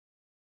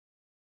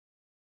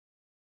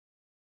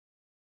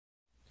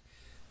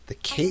The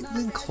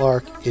Caitlin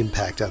Clark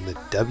impact on the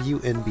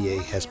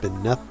WNBA has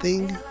been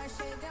nothing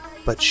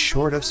but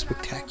short of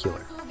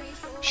spectacular.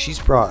 She's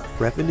brought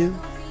revenue,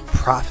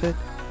 profit,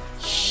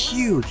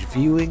 huge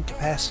viewing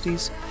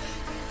capacities.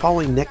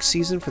 Following next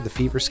season for the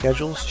Fever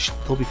schedules,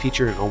 they'll be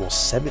featured in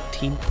almost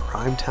 17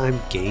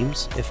 primetime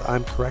games, if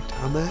I'm correct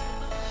on that.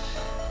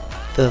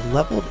 The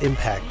level of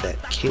impact that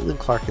Caitlin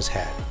Clark has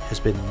had has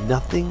been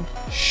nothing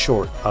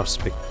short of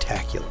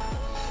spectacular.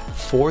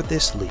 For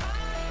this league,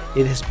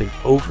 it has been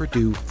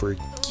overdue for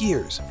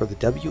years for the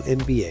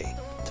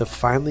WNBA to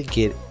finally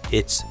get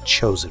its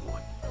chosen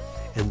one.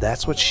 And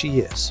that's what she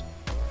is.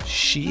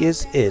 She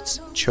is its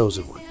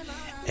chosen one.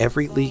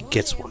 Every league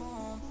gets one.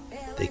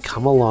 They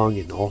come along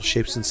in all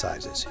shapes and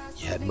sizes.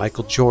 You had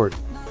Michael Jordan,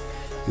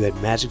 you had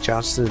Magic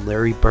Johnson and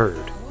Larry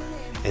Bird,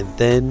 and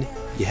then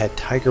you had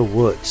Tiger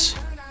Woods.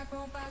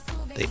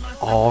 They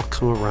all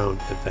come around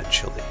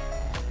eventually.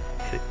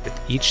 And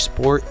with each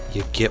sport,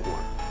 you get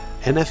one.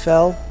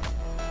 NFL,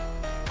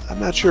 I'm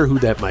not sure who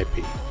that might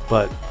be,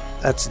 but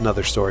that's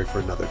another story for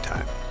another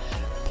time.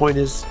 Point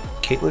is,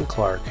 Caitlin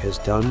Clark has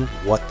done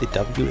what the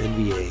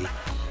WNBA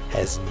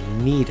has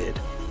needed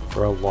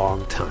for a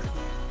long time.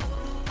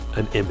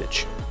 An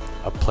image.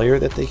 A player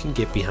that they can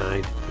get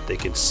behind, that they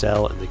can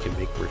sell, and they can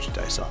make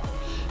merchandise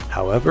off.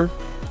 However,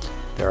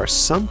 there are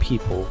some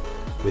people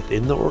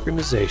within the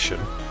organization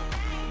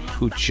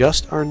who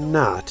just are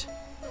not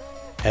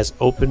as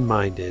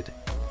open-minded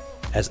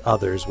as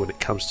others when it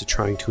comes to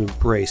trying to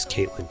embrace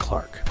Caitlin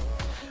Clark.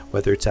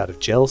 Whether it's out of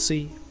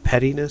jealousy,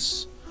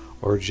 pettiness,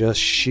 or just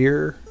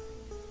sheer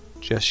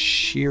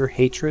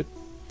hatred,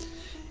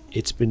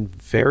 it's been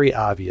very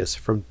obvious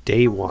from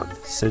day one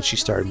since she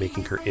started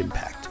making her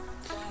impact.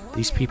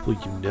 These people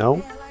you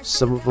know,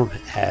 some of them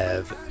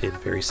have been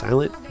very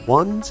silent,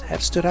 ones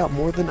have stood out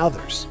more than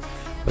others.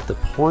 But the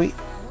point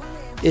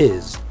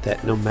is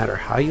that no matter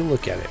how you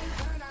look at it,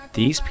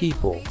 these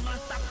people,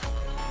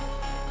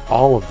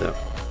 all of them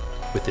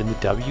within the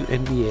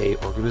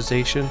WNBA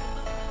organization,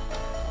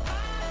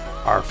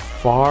 are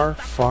far,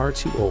 far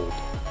too old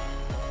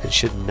and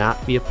should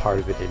not be a part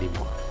of it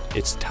anymore.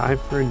 It's time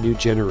for a new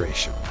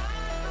generation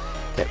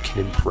that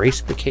can embrace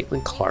the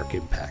Caitlin Clark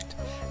impact,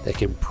 that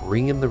can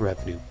bring in the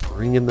revenue,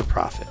 bring in the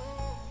profit.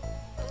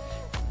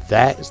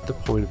 That is the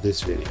point of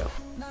this video.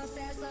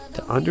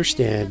 To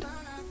understand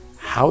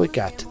how it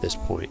got to this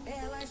point,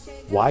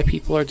 why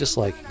people are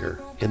disliking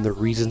her, and the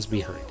reasons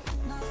behind it.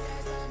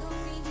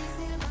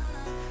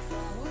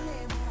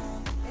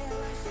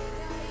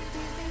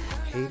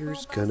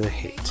 Haters gonna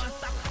hate.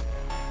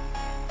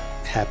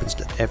 It happens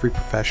to every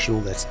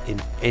professional that's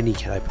in any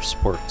type of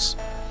sports.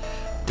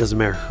 Doesn't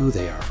matter who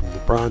they are, from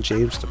LeBron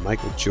James to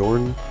Michael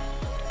Jordan,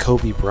 to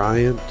Kobe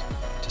Bryant,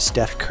 to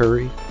Steph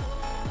Curry.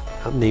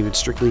 I'm naming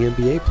strictly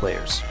NBA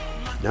players.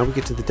 Now we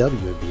get to the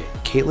WNBA.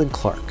 Caitlin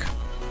Clark.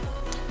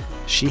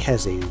 She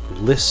has a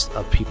list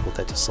of people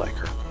that dislike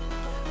her,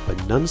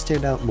 but none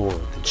stand out more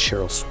than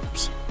Cheryl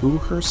Swoops, who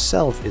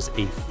herself is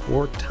a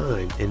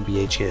 4-time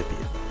NBA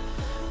champion.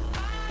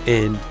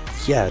 And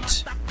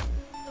yet,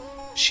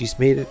 she's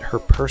made it her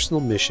personal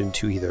mission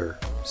to either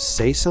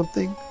say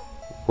something,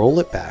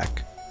 roll it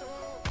back,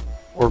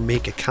 or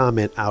make a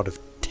comment out of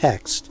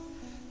text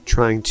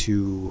trying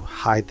to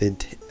hide the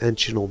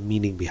intentional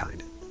meaning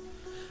behind it.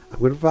 I'm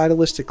going to provide a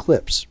list of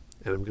clips,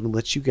 and I'm going to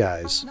let you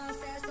guys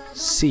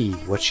see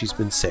what she's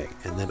been saying,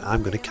 and then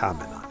I'm going to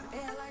comment on it.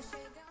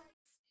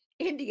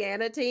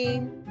 Indiana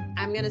team,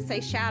 I'm going to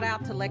say shout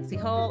out to Lexi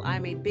Hull.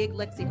 I'm a big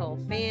Lexi Hull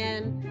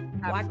fan.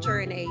 Watch her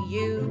in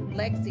AU.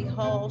 Lexi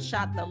Hull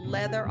shot the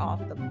leather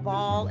off the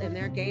ball in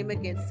their game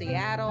against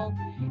Seattle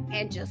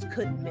and just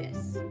couldn't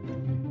miss.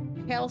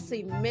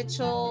 Kelsey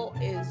Mitchell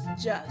is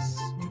just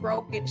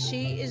stroking.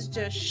 She is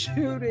just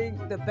shooting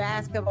the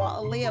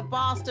basketball. Aaliyah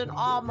Boston,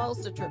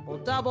 almost a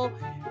triple-double.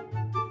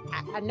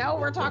 I know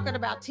we're talking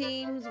about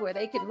teams where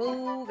they can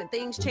move and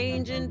things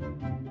changing,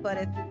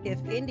 but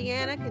if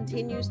Indiana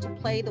continues to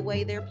play the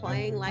way they're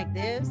playing like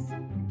this,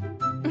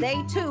 they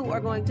too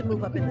are going to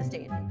move up in the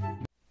standings.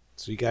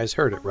 So you guys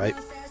heard it, right?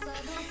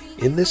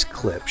 In this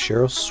clip,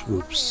 Cheryl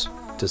Swoops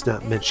does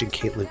not mention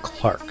Caitlin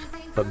Clark,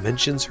 but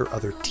mentions her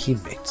other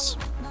teammates.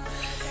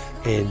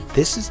 And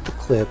this is the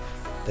clip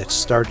that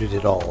started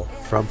it all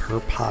from her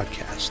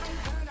podcast.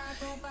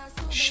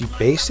 She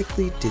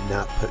basically did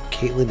not put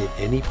Caitlin in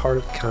any part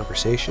of the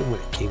conversation when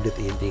it came to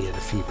the Indiana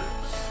Fever.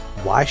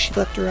 Why she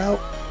left her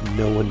out,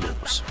 no one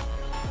knows.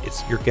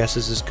 Your guess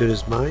is as good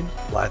as mine.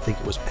 Well, I think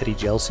it was petty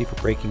jealousy for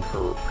breaking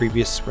her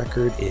previous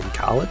record in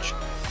college,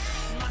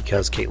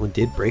 because Caitlin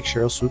did break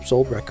Cheryl Swoops'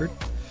 old record.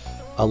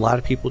 A lot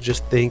of people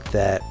just think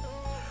that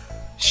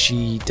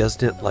she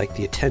doesn't like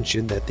the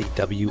attention that the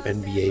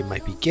WNBA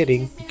might be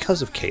getting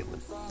because of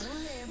Caitlin.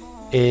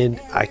 And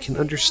I can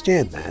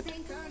understand that,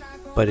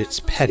 but it's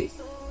petty.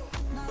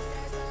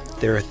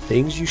 There are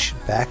things you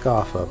should back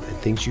off of and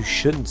things you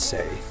shouldn't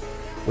say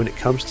when it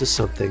comes to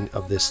something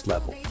of this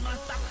level.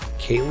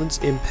 Caitlin's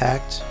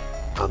impact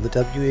on the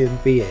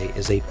WNBA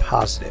is a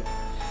positive,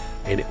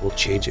 and it will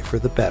change it for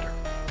the better.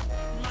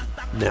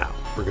 Now,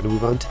 we're going to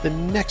move on to the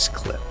next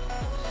clip.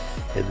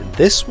 And then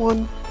this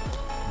one's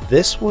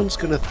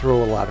gonna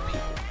throw a lot of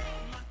people.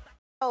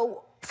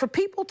 So for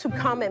people to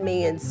come at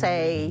me and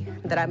say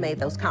that I made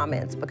those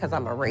comments because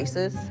I'm a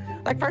racist,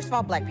 like, first of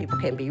all, black people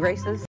can't be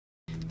racist.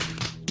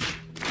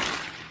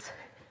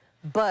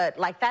 But,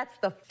 like, that's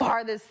the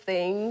farthest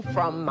thing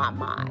from my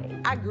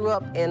mind. I grew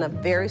up in a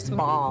very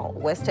small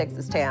West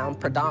Texas town,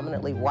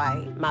 predominantly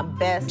white. My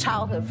best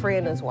childhood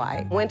friend is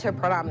white. Went to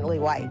predominantly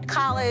white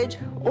college,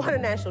 won a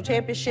national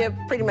championship.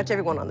 Pretty much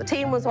everyone on the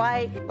team was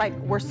white. Like,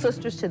 we're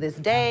sisters to this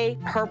day.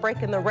 Her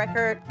breaking the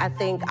record, I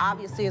think,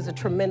 obviously is a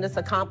tremendous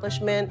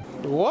accomplishment.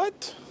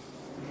 What?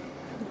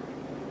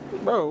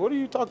 Bro, what are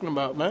you talking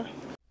about, man?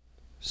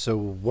 So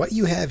what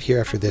you have here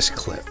after this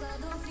clip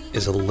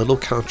is a little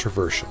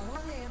controversial,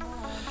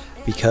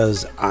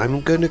 because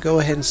I'm going to go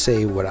ahead and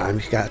say what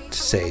I've got to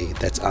say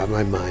that's on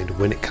my mind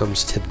when it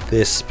comes to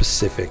this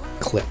specific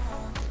clip.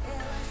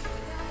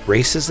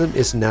 Racism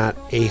is not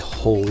a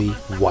wholly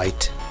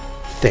white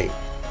thing.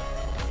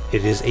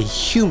 It is a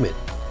human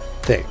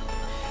thing.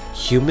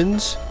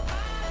 Humans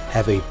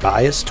have a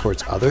bias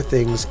towards other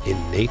things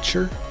in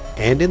nature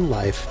and in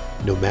life,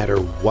 no matter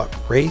what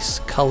race,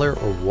 color,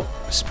 or what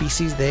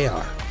species they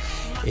are.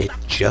 It's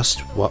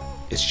just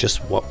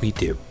what we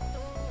do.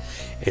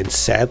 And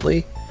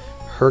sadly,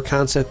 her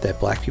concept that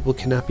black people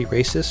cannot be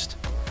racist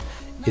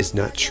is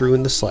not true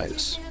in the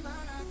slightest.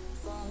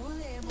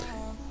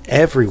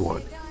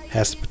 Everyone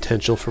has the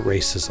potential for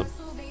racism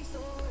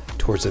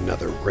towards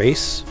another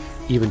race,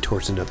 even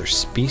towards another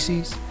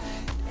species,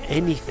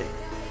 anything.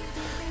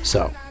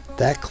 So,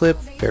 that clip,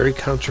 very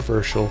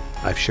controversial.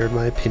 I've shared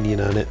my opinion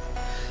on it,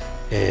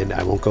 and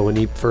I won't go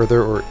any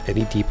further or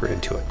any deeper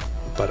into it.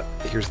 But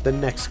here's the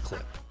next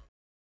clip.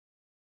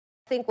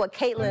 I think what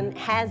Caitlin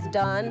has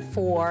done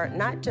for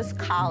not just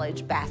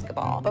college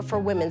basketball, but for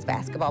women's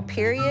basketball,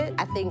 period,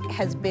 I think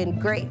has been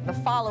great. The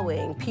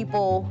following,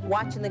 people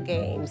watching the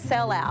game,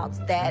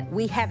 sellouts that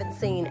we haven't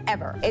seen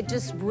ever. It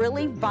just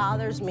really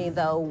bothers me,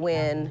 though,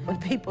 when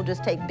people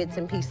just take bits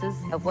and pieces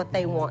of what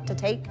they want to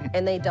take,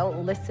 and they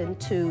don't listen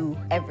to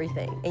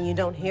everything, and you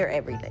don't hear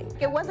everything.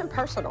 It wasn't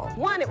personal.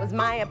 One, it was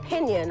my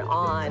opinion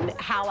on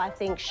how I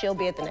think she'll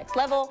be at the next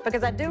level,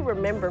 because I do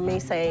remember me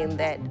saying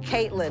that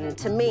Caitlin,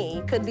 to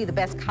me, could be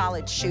the best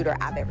college shooter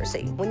I've ever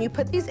seen. When you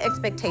put these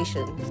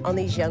expectations on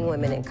these young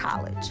women in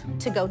college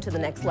to go to the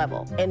next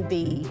level and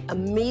be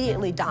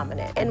immediately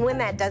dominant, and when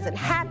that doesn't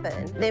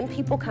happen, then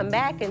people come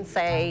back and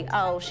say,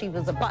 oh, she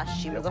was a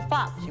bust, she was a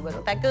flop, she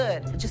wasn't that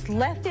good. Just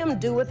let them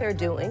do what they're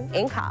doing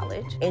in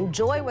college,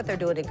 enjoy what they're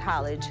doing in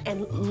college,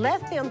 and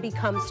let them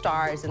become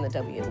stars in the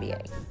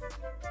WNBA.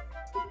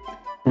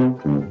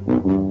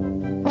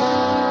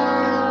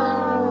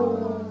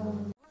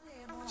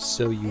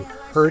 So you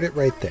heard it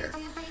right there.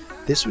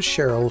 This was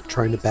Cheryl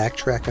trying to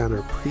backtrack on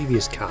her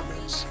previous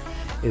comments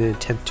in an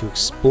attempt to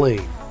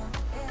explain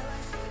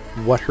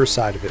what her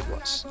side of it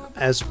was,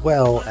 as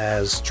well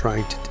as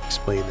trying to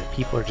explain that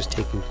people are just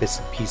taking bits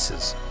and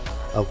pieces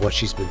of what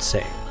she's been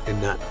saying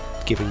and not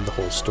giving the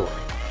whole story.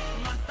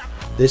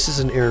 This is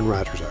an Aaron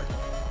Rodgers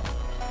argument,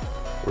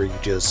 where you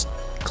just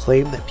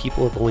claim that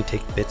people have only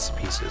taken bits and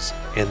pieces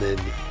and then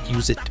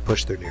use it to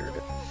push their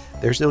narrative.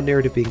 There's no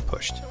narrative being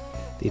pushed.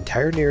 The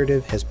entire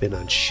narrative has been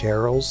on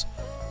Cheryl's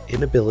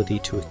inability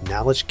to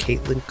acknowledge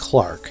Caitlin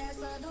Clark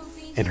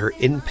and her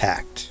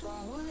impact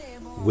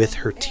with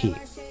her team.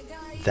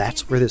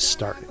 That's where this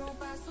started.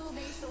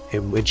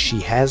 And when she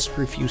has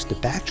refused to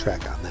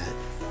backtrack on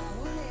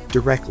that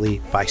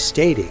directly by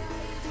stating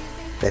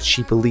that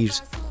she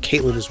believes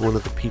Caitlin is one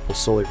of the people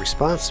solely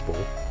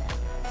responsible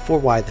for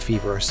why the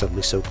Fever are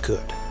suddenly so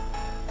good.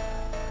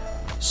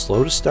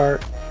 Slow to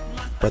start,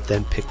 but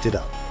then picked it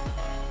up.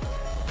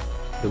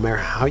 No matter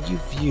how you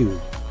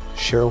view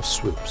Cheryl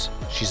Swoops,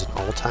 she's an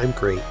all-time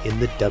great in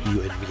the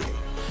WNBA,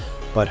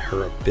 but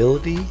her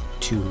ability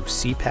to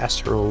see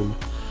past her own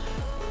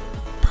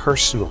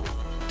personal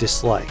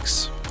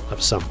dislikes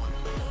of someone,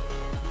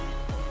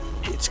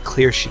 it's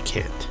clear she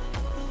can't.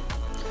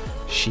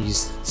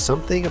 She's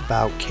something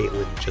about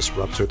Caitlin just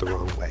rubs her the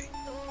wrong way.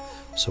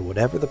 So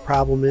whatever the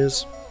problem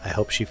is, I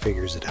hope she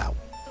figures it out.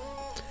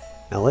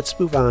 Now let's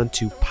move on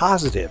to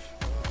positive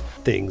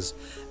things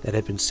that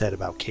have been said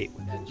about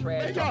Caitlin.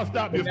 Hey, y'all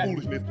stop this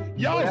foolishness.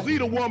 Y'all see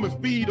the woman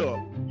speed up.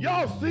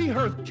 Y'all see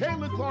her,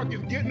 Caitlin Clark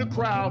is getting the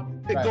crowd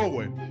and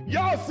going.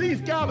 Y'all see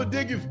Skylar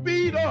Diggins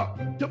speed up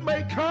to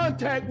make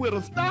contact with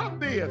her. Stop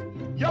this.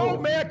 Y'all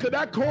mad because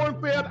that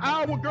corn-fed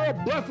Iowa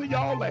girl busting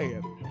y'all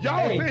ass.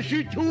 Y'all say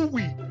she too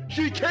weak.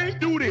 She can't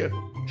do this.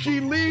 She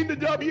lead the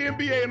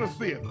WNBA in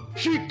assists.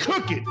 She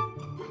cooking.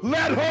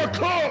 Let her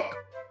cook.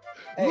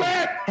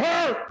 Let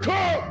her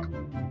cook.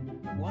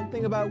 One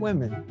thing about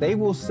women, they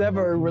will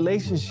sever a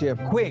relationship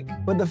quick.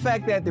 But the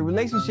fact that the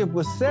relationship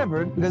was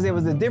severed because there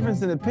was a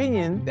difference in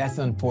opinion, that's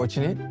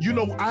unfortunate. You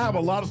know, I have a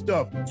lot of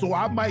stuff, so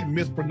I might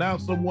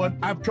mispronounce someone.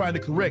 I'm trying to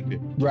correct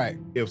it. Right.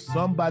 if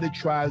somebody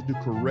tries to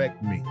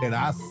correct me and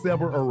I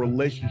sever a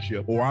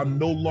relationship or I'm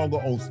no longer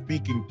on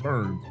speaking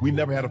terms, we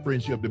never had a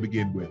friendship to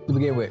begin with.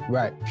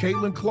 Right.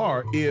 Caitlin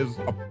Clark is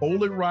a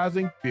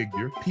polarizing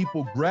figure.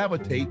 People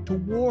gravitate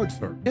towards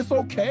her. It's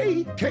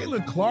okay.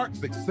 Caitlin Clark's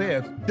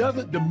success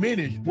doesn't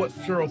diminish what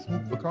Cheryl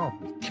Swoops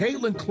accomplished.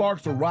 Caitlin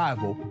Clark's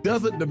arrival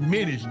doesn't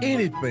diminish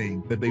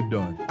anything that they've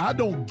done. I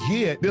don't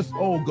get this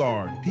old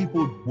guard.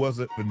 People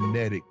wasn't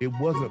phonetic. It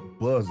wasn't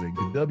buzzing.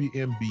 The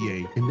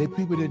WNBA, and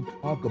people didn't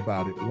talk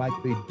about it like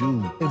they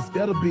do.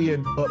 Instead of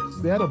being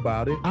upset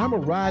about it, I'm a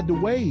ride the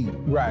wave.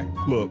 Right.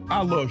 Look,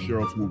 I love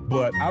Cheryl Swoops,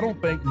 but I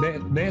don't think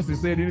Nancy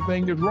said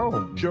anything that's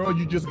wrong. Cheryl,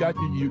 you just got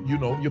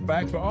your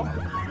facts are off.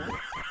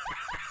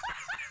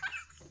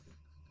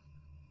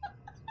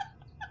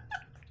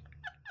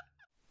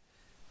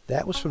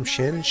 That was from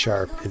Shannon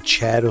Sharp and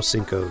Chad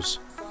Osinko's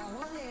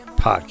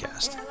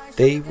podcast.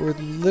 They were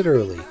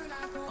literally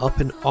up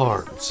in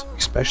arms,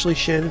 especially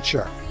Shannon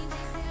Sharp,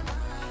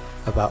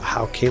 about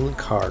how Caitlin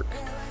Clark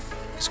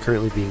is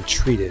currently being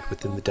treated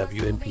within the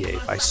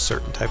WNBA by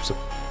certain types of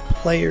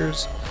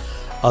players,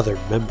 other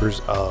members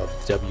of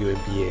the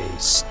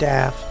WNBA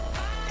staff,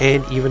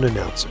 and even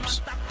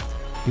announcers.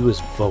 He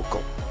was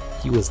vocal,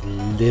 he was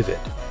livid,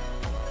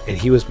 and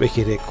he was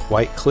making it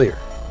quite clear.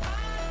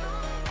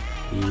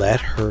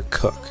 Let her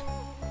cook,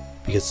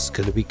 because it's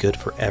going to be good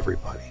for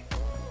everybody.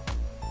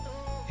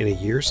 In a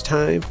year's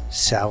time,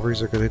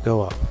 salaries are going to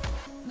go up.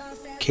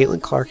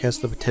 Caitlin Clark has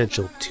the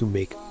potential to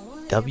make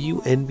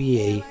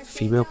WNBA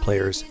female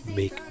players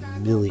make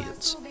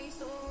millions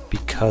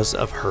because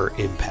of her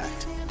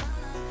impact.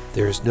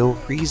 There is no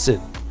reason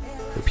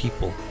for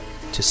people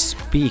to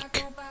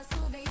speak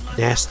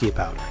nasty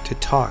about her, to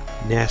talk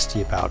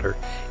nasty about her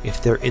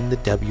if they're in the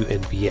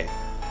WNBA.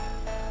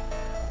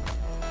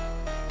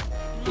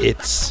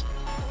 It's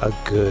a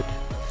good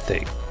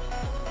thing.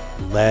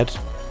 Let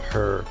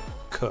her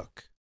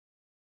cook.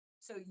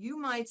 So you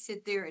might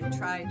sit there and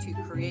try to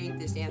create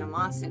this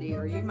animosity,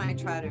 or you might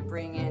try to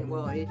bring in,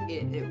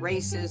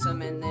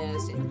 racism in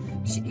this.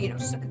 And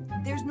so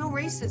there's no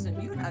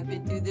racism. You and I've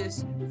been through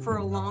this for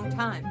a long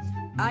time.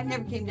 I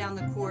never came down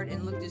the court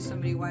and looked at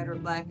somebody white or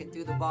black and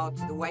threw the ball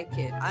to the white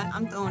kid.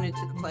 I'm throwing it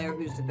to the player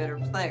who's the better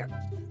player.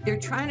 They're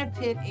trying to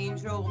pit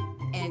Angel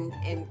and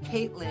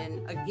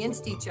Caitlin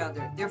against each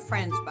other. They're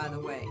friends, by the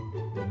way.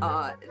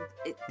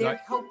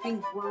 They're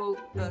helping grow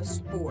the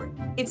sport.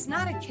 It's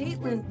not a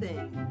Caitlin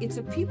thing. It's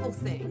a people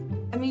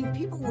thing. I mean,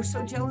 people were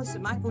so jealous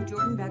of Michael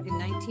Jordan back in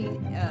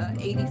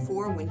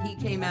 1984 when he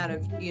came out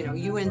of,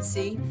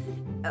 UNC.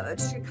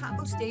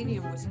 Chicago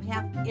Stadium was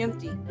half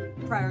empty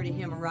prior to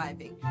him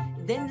arriving.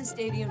 Then the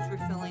stadiums were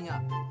filling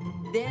up.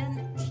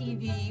 Then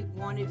TV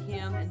wanted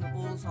him and the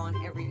Bulls on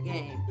every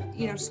game.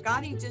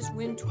 Scotty just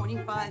won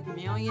 $25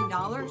 million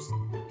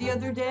the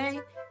other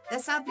day.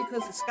 That's not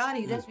because of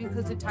Scotty, that's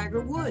because of Tiger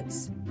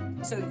Woods.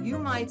 So you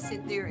might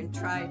sit there and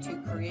try to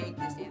create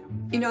this animal.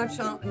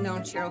 I've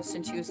known Cheryl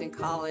since she was in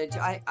college.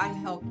 I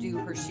helped do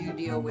her shoe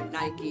deal with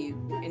Nike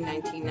in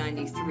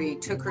 1993,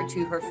 took her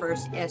to her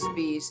first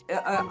SBs.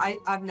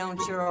 I've known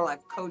Cheryl,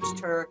 I've coached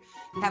her,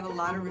 have a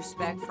lot of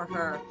respect for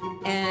her.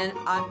 And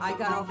I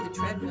got off the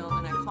treadmill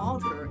and I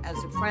called her as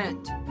a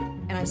friend.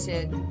 And I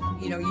said,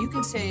 you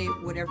can say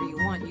whatever you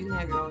want. You can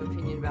have your own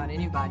opinion about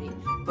anybody,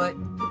 but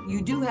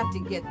you do have to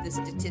get the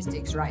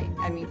statistics right.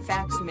 I mean,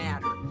 facts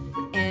matter.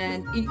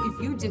 And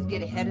if you just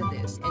get ahead of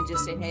this and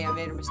just say, hey, I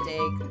made a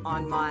mistake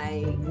on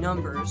my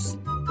numbers,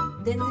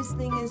 then this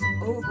thing is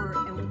over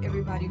and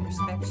everybody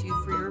respects you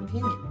for your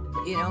opinion.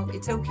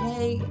 It's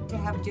okay to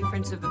have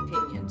difference of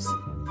opinions.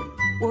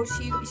 Well,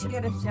 she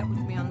got upset with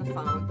me on the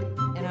phone,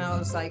 and I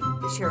was like,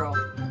 Cheryl,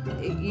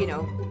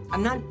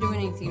 I'm not doing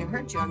anything to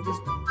hurt you. I'm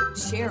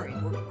just sharing.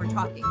 We're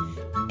talking.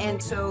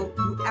 And so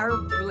our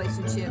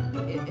relationship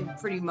it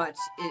pretty much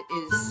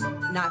is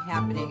not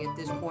happening at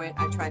this point.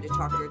 I tried to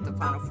talk to her at the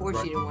Final Four.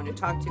 She didn't want to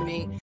talk to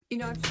me.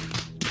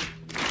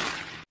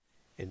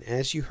 And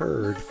as you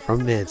heard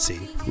from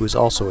Nancy, who is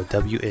also a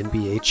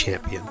WNBA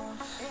champion,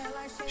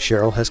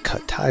 Cheryl has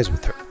cut ties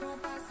with her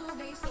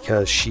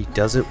because she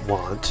doesn't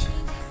want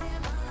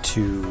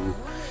to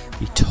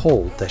be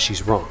told that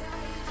she's wrong.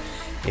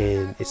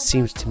 And it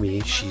seems to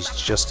me she's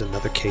just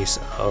another case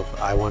of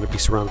I want to be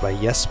surrounded by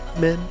yes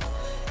men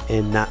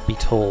and not be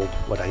told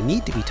what I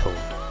need to be told.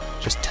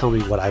 Just tell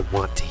me what I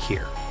want to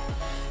hear.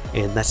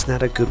 And that's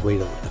not a good way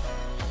to live.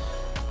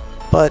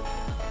 But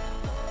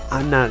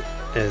I'm not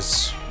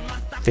as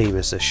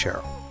famous as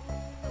Cheryl,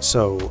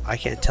 so I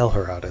can't tell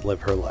her how to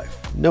live her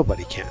life.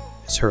 Nobody can.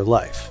 It's her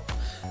life.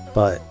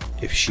 But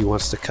if she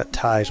wants to cut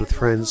ties with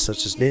friends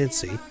such as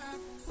Nancy,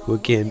 who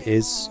again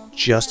is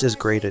just as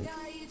great a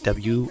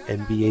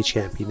WNBA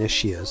champion as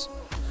she is,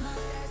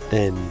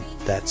 then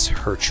that's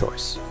her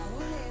choice.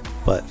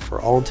 But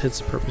for all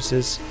intents and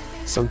purposes,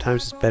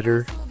 sometimes it's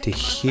better to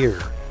hear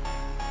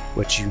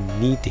what you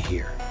need to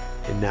hear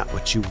and not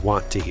what you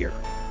want to hear.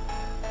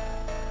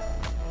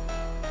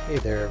 Hey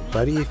there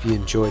everybody, if you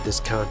enjoyed this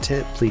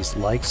content, please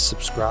like,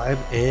 subscribe,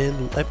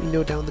 and let me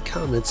know down in the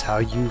comments how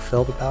you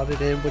felt about it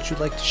and what you'd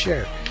like to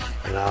share,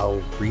 and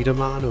I'll read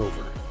them on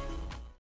over.